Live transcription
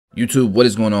YouTube, what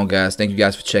is going on, guys? Thank you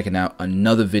guys for checking out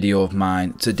another video of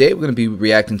mine. Today we're going to be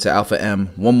reacting to Alpha M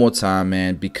one more time,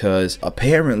 man, because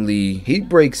apparently he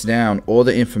breaks down all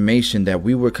the information that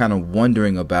we were kind of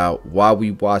wondering about while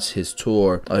we watched his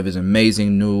tour of his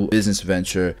amazing new business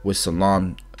venture with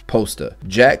Salon poster.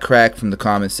 Jack Crack from the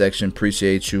comment section,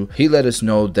 appreciate you. He let us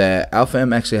know that Alpha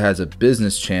M actually has a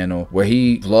business channel where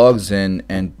he vlogs in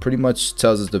and pretty much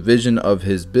tells us the vision of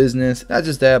his business. Not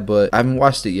just that, but I haven't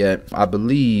watched it yet. I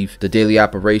believe the daily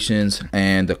operations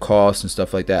and the costs and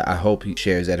stuff like that. I hope he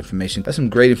shares that information. That's some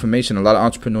great information. A lot of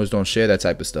entrepreneurs don't share that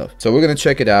type of stuff. So we're gonna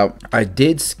check it out. I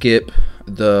did skip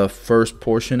the first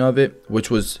portion of it, which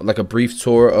was like a brief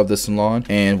tour of the salon,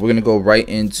 and we're gonna go right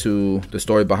into the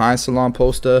story behind Salon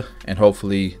poster and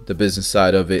hopefully the business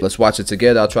side of it. Let's watch it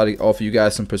together. I'll try to offer you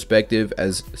guys some perspective.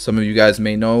 As some of you guys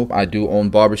may know, I do own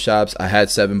barbershops. I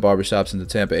had 7 barbershops in the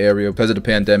Tampa area. Because of the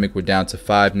pandemic, we're down to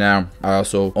 5 now. I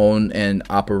also own and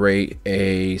operate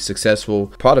a successful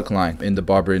product line in the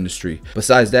barber industry.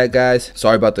 Besides that, guys,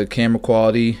 sorry about the camera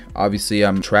quality. Obviously,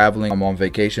 I'm traveling, I'm on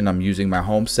vacation, I'm using my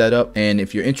home setup, and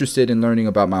if you're interested in learning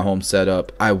about my home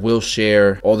setup, I will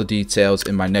share all the details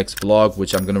in my next vlog,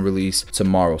 which I'm going to release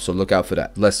tomorrow, so look out for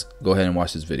that. Let's go ahead and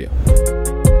watch this video.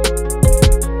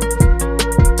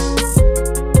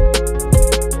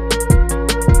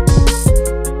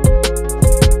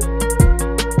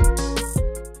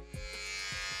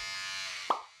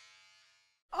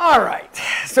 All right,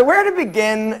 so where to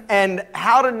begin and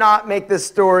how to not make this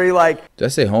story like... Did I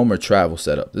say home or travel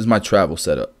setup? This is my travel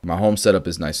setup. My home setup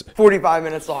is nicer. 45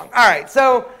 minutes long. All right,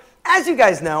 so as you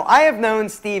guys know, I have known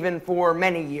Steven for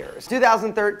many years.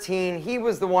 2013, he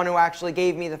was the one who actually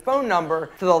gave me the phone number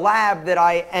to the lab that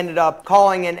I ended up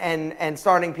calling and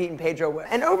starting Pete and Pedro with.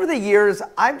 And over the years,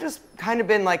 I've just kind of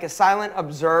been like a silent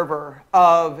observer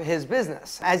of his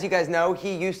business. As you guys know,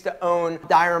 he used to own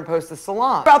Dyer and Posta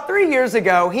Salon. About 3 years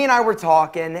ago, he and I were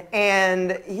talking,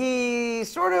 and he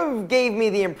sort of gave me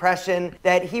the impression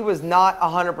that he was not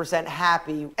 100%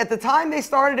 happy. At the time they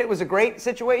started, it was a great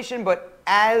situation, but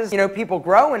as people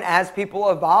grow and as people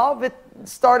evolve, it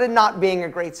started not being a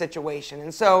great situation.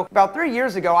 And so about 3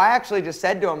 years ago, I actually just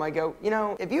said to him, I go,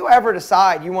 if you ever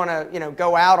decide you want to,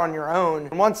 go out on your own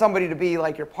and want somebody to be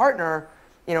like your partner,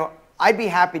 I'd be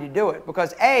happy to do it,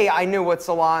 because A, I knew what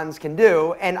salons can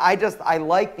do, and I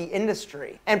like the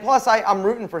industry. And plus, I'm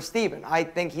rooting for Steven. I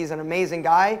think he's an amazing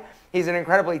guy. He's an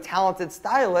incredibly talented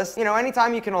stylist.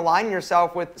 Anytime you can align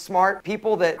yourself with smart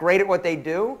people that are great at what they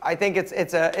do, I think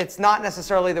it's not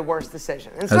necessarily the worst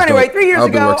decision. And so anyway, 3 years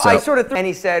ago, I sort of and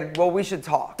he said, well, we should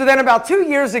talk. So then about 2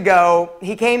 years ago,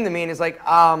 he came to me and he's like,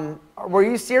 were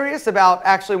you serious about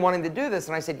actually wanting to do this?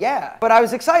 And I said, yeah. But I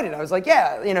was excited. I was like,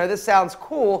 yeah, this sounds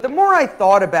cool. The more I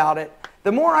thought about it,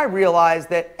 the more I realized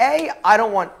that A, I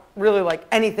don't want really like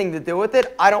anything to do with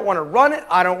it. I don't want to run it.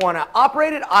 I don't want to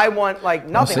operate it. I want like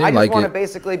nothing. I just want to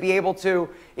basically be able to,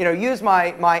 use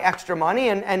my extra money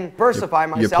and diversify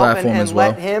myself and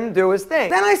let him do his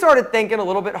thing. Then I started thinking a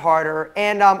little bit harder,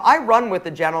 and I run with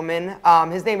a gentleman.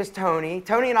 His name is Tony.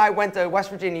 Tony and I went to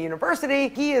West Virginia University.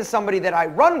 He is somebody that I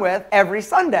run with every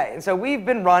Sunday. And so we've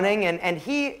been running, and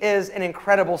he is an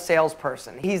incredible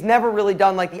salesperson. He's never really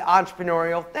done like the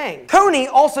entrepreneurial thing. Tony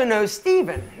also knows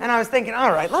Steven. And I was thinking,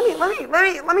 all right,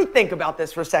 let me think about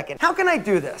this for a second. How can I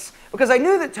do this? Because I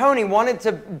knew that Tony wanted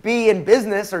to be in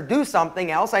business or do something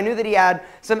else. I knew that he had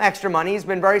some extra money. He's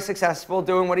been very successful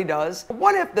doing what he does.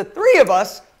 What if the 3 of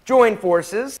us joined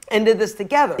forces and did this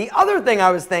together? The other thing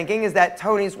I was thinking is that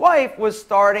Tony's wife was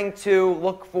starting to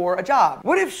look for a job.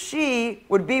 What if she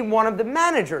would be one of the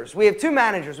managers? We have 2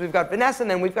 managers. We've got Vanessa and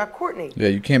then we've got Courtney. Yeah,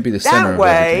 you can't be the center of everything.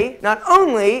 That way, not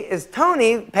only is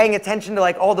Tony paying attention to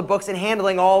like all the books and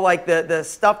handling all like the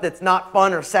stuff that's not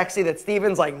fun or sexy that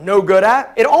Steven's like no good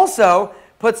at, it also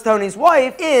puts Tony's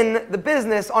wife in the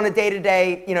business on a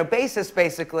day-to-day, basis,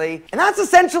 basically. And that's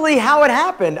essentially how it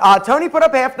happened. Tony put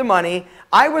up half the money.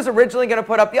 I was originally going to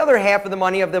put up the other half of the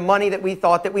money that we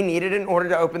thought that we needed in order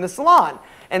to open the salon.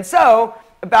 And so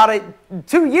about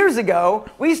 2 years ago,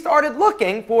 we started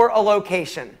looking for a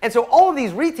location. And so all of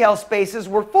these retail spaces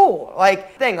were full.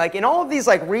 Like in all of these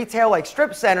like retail like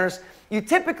strip centers, you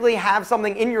typically have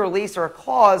something in your lease or a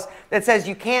clause that says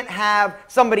you can't have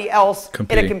somebody else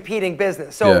in a competing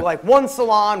business. So like one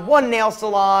salon, one nail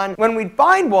salon. When we'd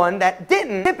find one that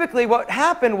didn't, typically what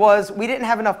happened was we didn't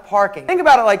have enough parking. Think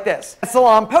about it like this. At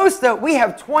Salon Posta, we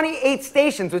have 28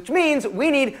 stations, which means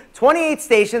we need 28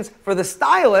 stations for the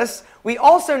stylists. We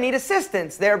also need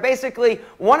assistants. They're basically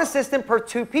 1 assistant per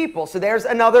 2 people. So there's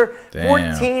another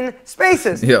 14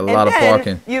 spaces. Yeah, a lot of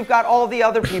parking. You've got all the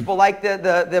other people like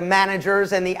the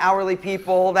managers and the hourly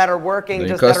people that are working,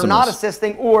 just that are not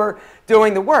assisting or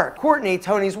doing the work. Courtney,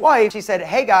 Tony's wife, she said,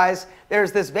 hey guys,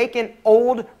 there's this vacant,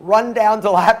 old, rundown,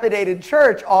 dilapidated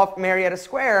church off Marietta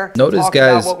Square. Notice,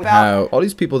 guys, how all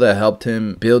these people that helped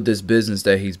him build this business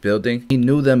that he's building, he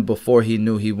knew them before he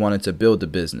knew he wanted to build the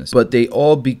business. But they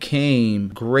all became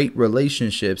great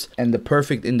relationships and the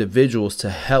perfect individuals to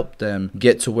help them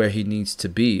get to where he needs to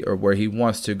be or where he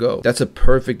wants to go. That's a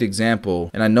perfect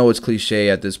example. And I know it's cliche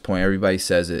at this point, everybody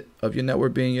says it, of your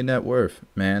network being your net worth,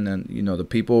 man. And you know, the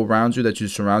people around you that you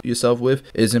surround yourself with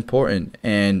is important.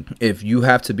 And if you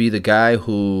have to be the guy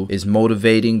who is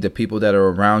motivating the people that are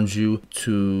around you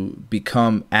to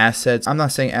become assets, I'm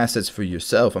not saying assets for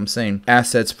yourself, I'm saying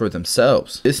assets for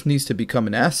themselves. This needs to become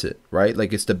an asset, right?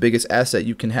 Like, it's the biggest asset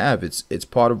you can have. It's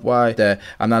part of why that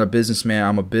I'm not a businessman,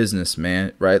 I'm a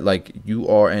businessman, right? Like, you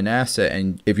are an asset,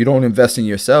 and if you don't invest in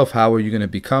yourself, how are you going to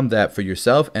become that for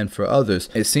yourself and for others?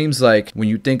 It seems like when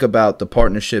you think about the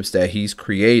partnerships that he's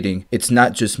creating, it's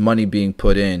not just money being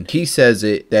put in. He says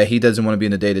it that he doesn't want to be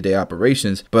in the day-to-day operations,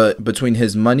 but between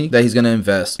his money that he's going to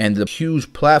invest and the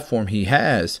huge platform he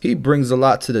has, he brings a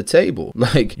lot to the table.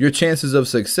 Like, your chances of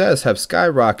success have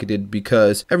skyrocketed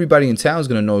because everybody in town is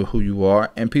going to know who you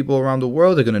are, and people around the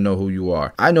world are going to know who you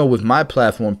are. I know with my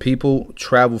platform, people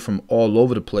travel from all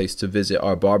over the place to visit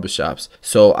our barbershops.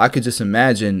 So I could just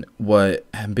imagine what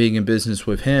being in business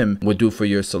with him would do for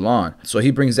your salon. So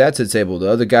he brings that to the table. The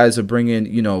other guys are bringing,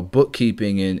 you know,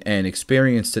 bookkeeping and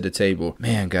experience to the table.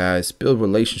 Man, guys, build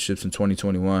relationships in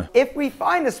 2021. If we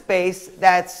find a space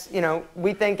that's, you know,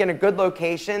 we think in a good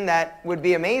location that would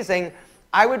be amazing,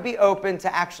 I would be open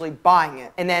to actually buying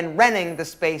it and then renting the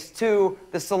space to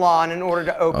the salon in order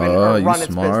to open or run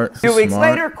its business. 2 weeks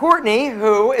later, Courtney,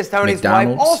 who is Tony's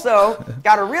wife, also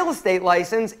got a real estate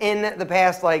license in the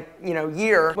past,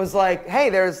 year, was like, hey,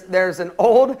 there's an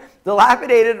old,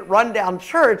 dilapidated, rundown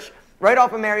church right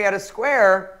off of Marietta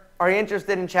Square. Are you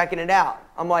interested in checking it out?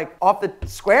 I'm like, off the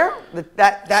square?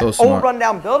 That old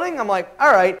rundown building? I'm like,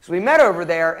 all right. So we met over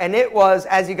there, and it was,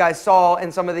 as you guys saw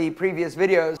in some of the previous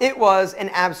videos, it was an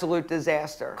absolute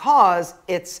disaster. Because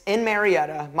it's in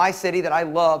Marietta, my city that I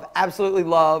love, absolutely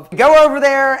love. We go over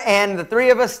there, and the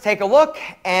three of us take a look,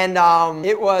 and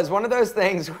it was one of those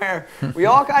things where we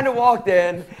all kind of walked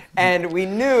in, and we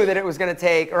knew that it was going to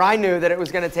take, or I knew that it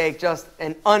was going to take just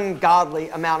an ungodly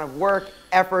amount of work,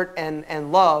 effort,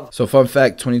 and love. So fun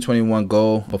fact, 2021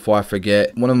 goal, before I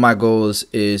forget, one of my goals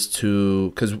is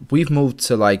to, because we've moved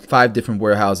to like 5 different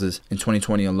warehouses in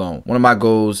 2020 alone. One of my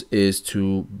goals is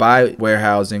to buy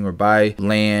warehousing or buy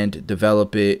land,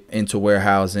 develop it into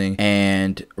warehousing,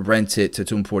 and rent it to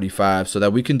Tomb 45 so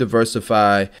that we can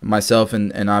diversify, myself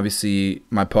and obviously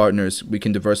my partners, we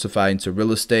can diversify into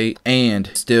real estate and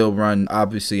still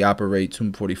operate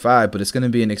Tomb 45, but it's going to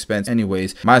be an expense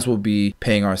anyways. Might as well be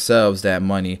paying ourselves that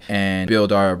money and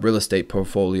build our real estate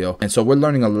portfolio. And so we're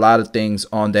learning a lot of things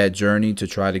on that journey to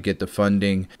try to get the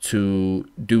funding to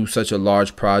do such a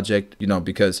large project, you know,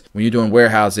 because when you're doing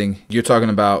warehousing, you're talking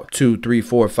about 2, 3,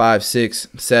 4, 5, 6,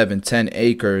 7, 10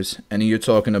 acres, and then you're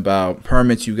talking about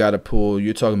permits you got to pull,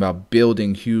 you're talking about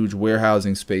building huge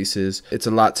warehousing spaces. It's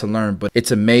a lot to learn, but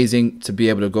it's amazing to be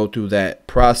able to go through that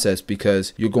process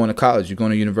because you're going to college, you're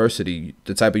going to university,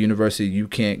 the type of university you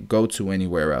can't go to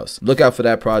anywhere else. Look out for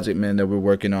that project, man, that we're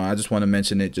working on. I just want to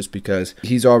mention it just because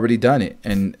he's already done it,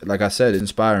 and like I said, it's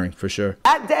inspiring for sure.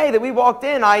 That day that we walked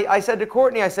in, I said to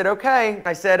Courtney, I said, okay,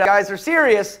 I said, guys are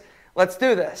serious, let's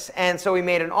do this. And so we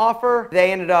made an offer.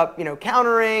 They ended up,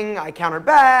 countering. I countered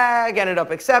back, ended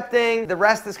up accepting. The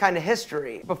rest is kind of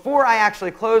history. Before I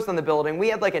actually closed on the building, we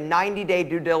had like a 90-day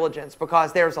due diligence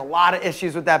because there's a lot of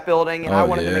issues with that building, and I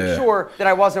wanted to make sure that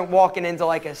I wasn't walking into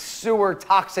like a sewer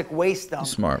toxic waste dump.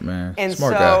 Smart, man. And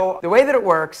Smart so guy. The way that it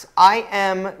works, I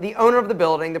am the owner of the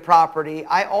building, the property.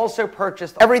 I also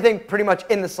purchased everything pretty much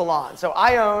in the salon. So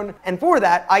I own, and for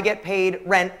that, I get paid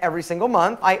rent every single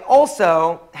month. I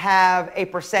also have a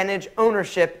percentage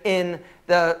ownership in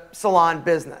the salon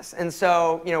business. And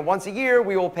so, once a year,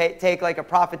 we will take like a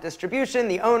profit distribution,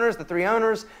 the owners, the 3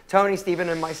 owners, Tony, Steven,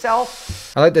 and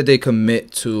myself. I like that they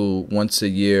commit to once a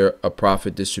year a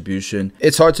profit distribution.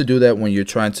 It's hard to do that when you're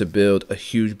trying to build a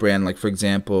huge brand. Like, for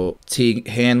example, T.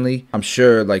 Hanley, I'm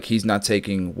sure like he's not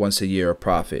taking once a year a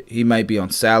profit. He might be on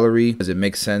salary because it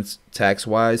makes sense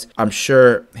tax-wise. I'm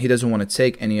sure he doesn't want to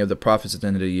take any of the profits at the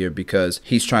end of the year because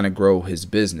he's trying to grow his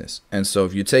business. And so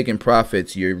if you're taking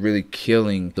profits, you're really killing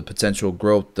scaling the potential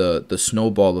growth, the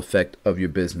snowball effect of your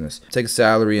business. Take a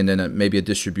salary and then maybe a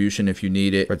distribution if you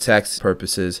need it for tax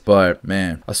purposes. But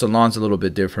man, a salon's a little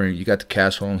bit different. You got the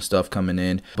cash flow and stuff coming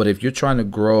in. But if you're trying to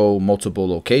grow multiple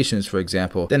locations, for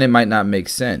example, then it might not make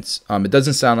sense. It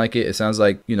doesn't sound like it. It sounds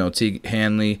like, you know, T.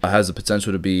 Hanley has the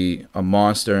potential to be a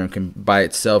monster and can by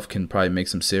itself can probably make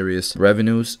some serious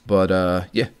revenues. But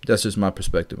yeah, that's just my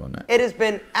perspective on that. It has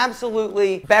been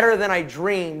absolutely better than I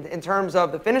dreamed in terms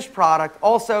of the finished product,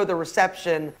 also the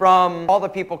reception from all the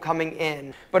people coming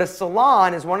in. But a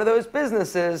salon is one of those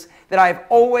businesses that I've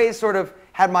always sort of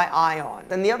had my eye on.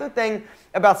 And the other thing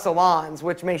about salons,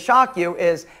 which may shock you,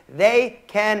 is they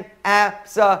can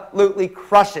absolutely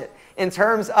crush it in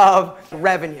terms of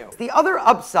revenue. The other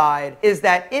upside is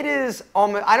that it is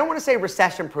almost, I don't want to say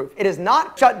recession proof. It is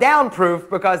not shut down proof,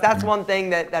 because that's one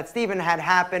thing that Steven had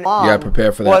happen. Yeah,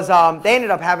 prepare for that. Was they ended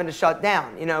up having to shut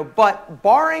down, you know. But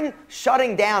barring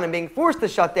shutting down and being forced to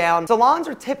shut down, salons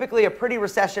are typically a pretty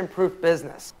recession proof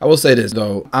business. I will say this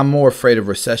though, I'm more afraid of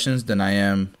recessions than I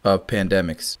am of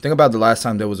pandemics. Think about the last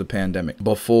time there was a pandemic,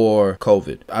 before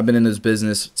COVID. I've been in this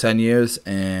business 10 years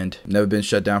and never been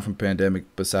shut down from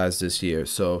pandemic besides this year.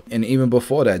 So, and even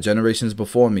before that, generations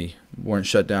before me weren't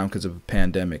shut down because of a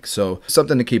pandemic. So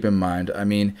something to keep in mind. I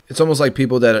mean, it's almost like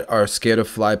people that are scared to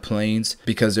fly planes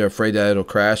because they're afraid that it'll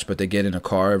crash, but they get in a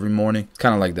car every morning. It's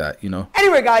kind of like that, you know.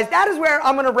 Anyway, guys, that is where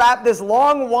I'm going to wrap this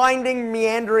long, winding,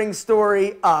 meandering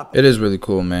story up. It is really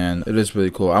cool, man. It is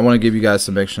really cool. I want to give you guys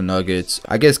some extra nuggets.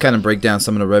 I guess kind of break down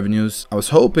some of the revenues. I was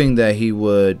hoping that he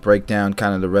would break down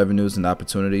kind of the revenues and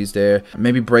opportunities there.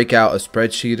 Maybe break out a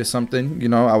spreadsheet or something, you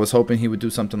know. I was hoping he would do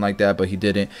something like that, but he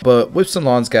didn't. But with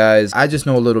salons, guys, I just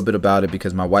know a little bit about it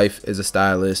because my wife is a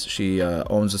stylist. She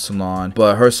owns a salon,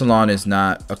 but her salon is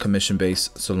not a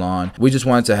commission-based salon. We just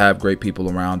wanted to have great people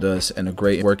around us and a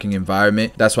great working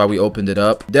environment. That's why we opened it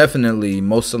up. Definitely,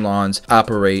 most salons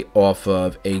operate off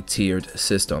of a tiered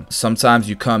system. Sometimes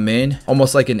you come in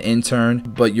almost like an intern,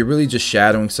 but you're really just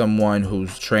shadowing someone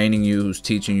who's training you, who's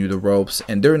teaching you the ropes.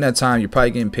 And during that time, you're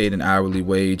probably getting paid an hourly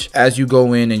wage. As you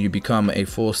go in and you become a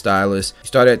full stylist, you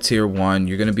start at tier 1.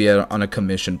 You're going to be on a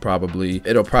commission probably.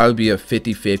 It'll probably be a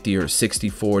 50-50 or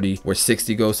 60-40, where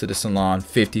 60 goes to the salon,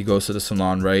 50 goes to the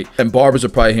salon, right? And barbers are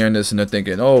probably hearing this and they're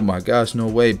thinking, oh my gosh, no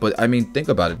way. But I mean, think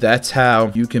about it. That's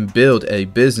how you can build a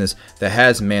business that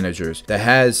has managers, that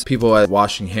has people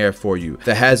washing hair for you,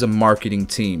 that has a marketing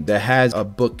team, that has a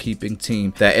bookkeeping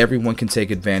team that everyone can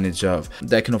take advantage of,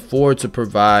 that can afford to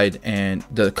provide, and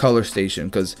the color station,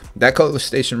 because that color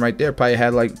station right there probably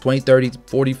had like 20, 30,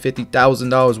 40,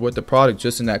 $50,000 worth of product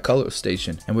just in that color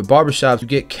station. And with barbershops, you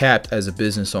get capped as a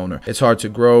business owner. It's hard to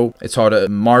grow. It's hard to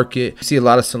market. You see a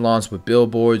lot of salons with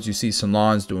billboards. You see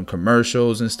salons doing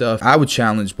commercials and stuff. I would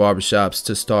challenge barbershops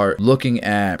to start looking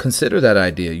at, consider that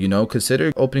idea, you know,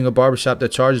 consider opening a barbershop that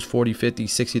charges $40, $50,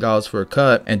 $60 for a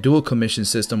cut and do a commission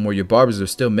system where your barbers are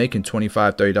still making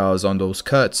 $25, $30 on those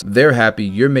cuts. They're happy.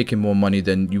 You're making more money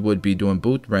than you would be doing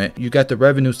booth rent. You got the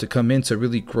revenues to come in to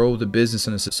really grow the business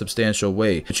in a substantial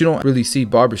way. But you don't really see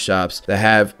barbershops that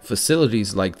have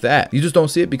facilities like that. You just don't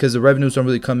see it because the revenues don't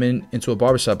really come into a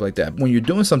barbershop like that. When you're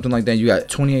doing something like that, you got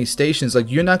 28 stations, like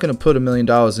you're not going to put $1 million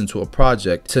into a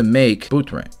project to make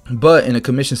booth rent. But in a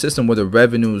commission system where the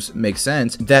revenues make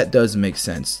sense, that does make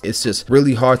sense. It's just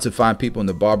really hard to find people in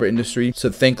the barber industry to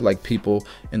think like people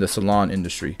in the salon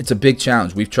industry. It's a big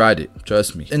challenge. We've tried it,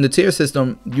 trust me. In the tier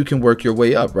system, you can work your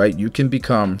way up, right? You can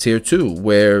become tier 2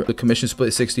 where the commission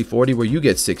split 60-40 where you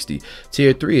get 60.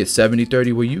 Tier 3 is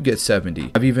 70-30 where you get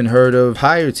 70. I've even heard of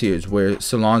higher tiers where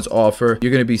salons offer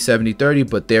you're going to be 70-30,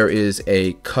 but there is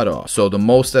a cutoff. So the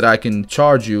most that I can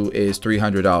charge you is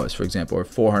 $300, for example, or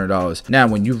 $400. Now,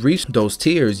 when you reach those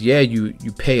tiers, yeah, you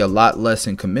pay a lot less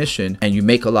in commission and you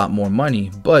make a lot more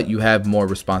money, but you have more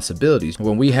responsibilities.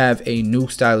 When we have a new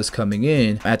stylist coming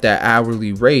in at that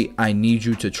hourly rate, I need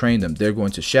you to train them. They're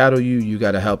going to shadow you. You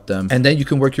got to help them. And then you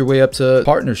can work your way up to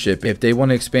partnership if they want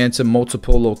to expand to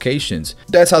multiple locations.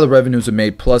 That's how the revenues are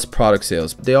made, plus product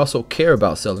sales. They also care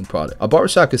about selling product. A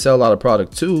barbershop can sell a lot of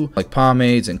product too, like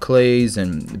pomades and clays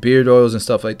and beard oils and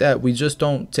stuff like that. We just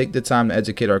don't take the time to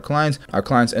educate our clients. Our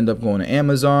clients end up going to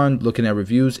Amazon, looking at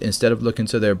reviews instead of looking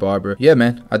to their barber. Yeah,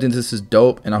 man, I think this is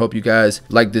dope, and I hope you guys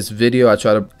like this video. I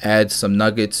try to add some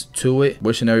nuggets to it.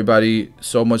 Wishing everybody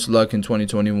so much luck in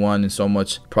 2021 and so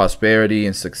much prosperity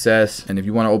and success. And if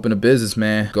you want to open a business,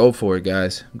 man, go for it,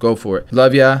 guys. Go for it.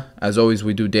 Love ya. As always,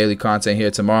 we do daily content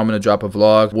here. Tomorrow I'm going to drop a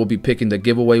vlog. We'll be picking the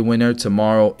giveaway winner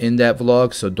tomorrow in that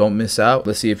vlog, so don't miss out.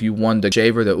 Let's see if you won the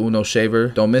shaver, the Uno shaver.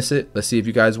 Don't miss it. Let's see if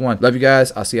you guys won. Love you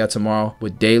guys. I'll see y'all tomorrow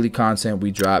with daily content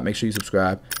we drop. Make sure you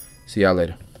subscribe. See y'all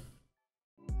later.